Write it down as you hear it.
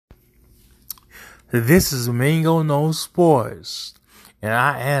This is Mingo No Sports, and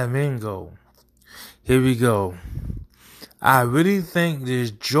I am Mingo. Here we go. I really think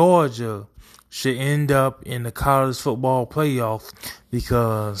that Georgia should end up in the college football playoff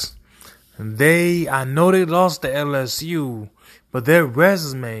because I know they lost to LSU, but their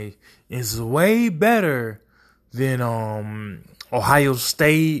resume is way better than Ohio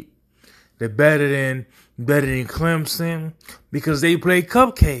State. They're better than Clemson because they play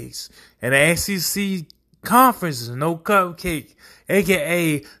cupcakes. And the SEC conference is no cupcake,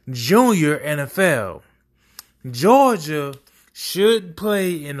 aka Junior NFL. Georgia should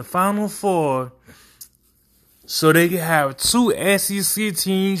play in the Final Four so they can have two SEC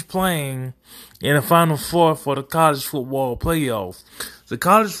teams playing in the Final Four for the college football playoff. The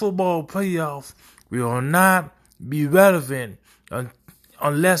college football playoff will not be relevant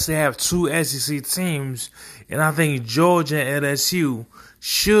unless they have two SEC teams, and I think Georgia and LSU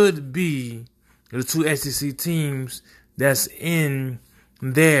should be the two SEC teams that's in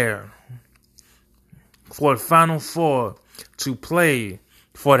there for the Final Four to play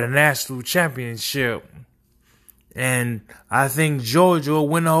for the national championship. And I think Georgia will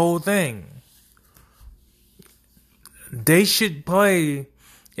win the whole thing. They should play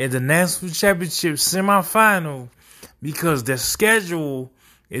in the national championship semifinal because their schedule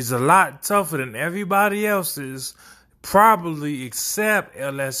is a lot tougher than everybody else's, probably except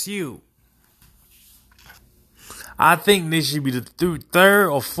LSU. I think they should be the third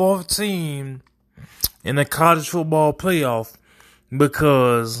or fourth team in the college football playoff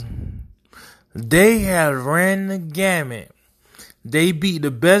because they have ran the gamut. They beat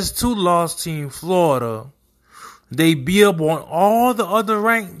the best two-loss team, Florida. They beat up on all the other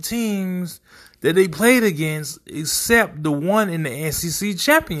ranked teams that they played against except the one in the SEC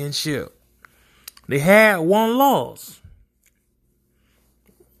championship. They had one loss.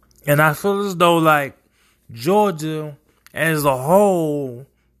 And I feel as though like Georgia as a whole,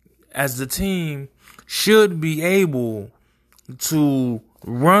 as the team, should be able to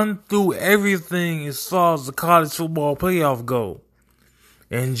run through everything as far as the college football playoff go.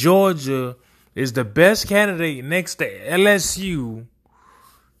 And Georgia is the best candidate next to LSU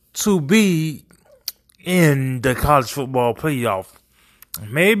to be in the college football playoff.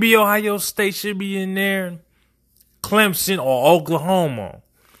 Maybe Ohio State should be in there, Clemson or Oklahoma,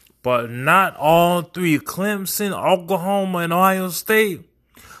 but not all three. Clemson, Oklahoma, and Ohio State.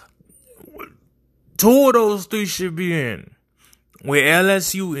 Two of those three should be in, with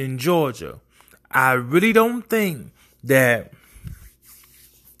LSU and Georgia. I really don't think that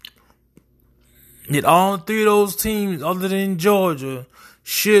all three of those teams, other than Georgia,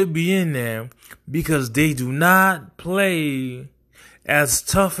 should be in there because they do not play as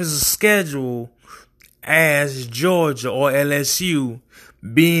tough as a schedule as Georgia or LSU,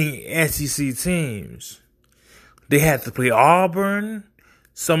 being SEC teams. They have to play Auburn.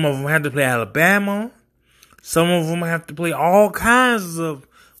 Some of them have to play Alabama. Some of them have to play all kinds of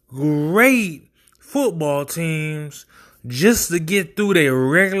great football teams just to get through their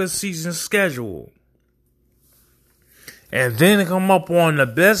regular season schedule. And then come up on the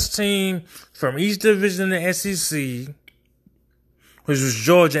best team from each division in the SEC, which was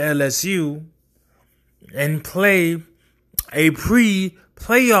Georgia LSU, and play a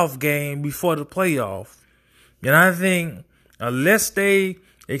pre-playoff game before the playoff. And I think unless they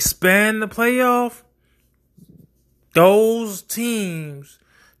expand the playoff, those teams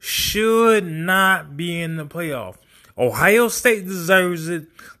should not be in the playoff. Ohio State deserves it.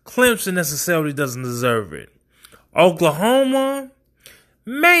 Clemson necessarily doesn't deserve it. Oklahoma,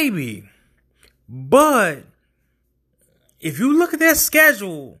 maybe. But if you look at their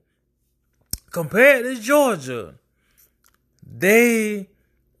schedule compared to Georgia, they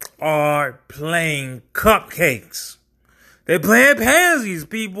are playing cupcakes. They're playing pansies,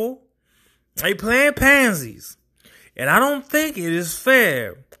 people. They playing pansies. And I don't think it is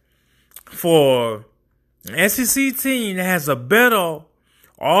fair for an SEC team that has a better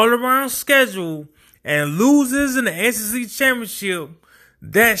all-around schedule and loses in the SEC championship,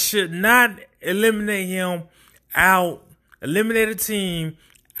 that should not eliminate a team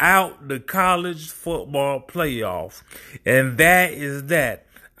out the college football playoff. And that is that.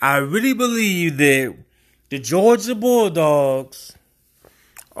 I really believe that the Georgia Bulldogs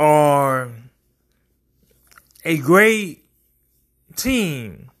are a great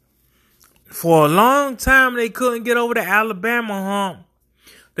team. For a long time, they couldn't get over the Alabama hump.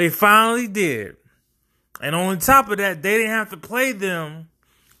 They finally did. And on top of that, they didn't have to play them,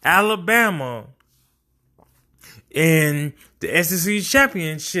 Alabama, in the SEC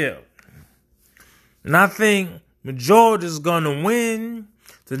championship. And I think Georgia's going to win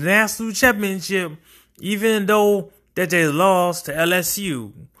to the national championship, even though that they lost to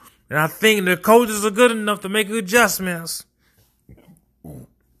LSU. And I think the coaches are good enough to make adjustments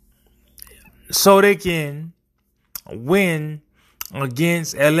so they can win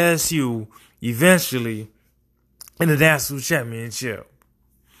against LSU eventually in the national championship.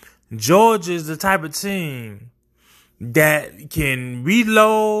 Georgia is the type of team that can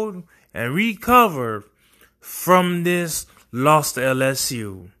reload and recover from this loss to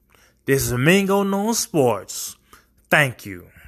LSU. This is Mingo Known Sports. Thank you.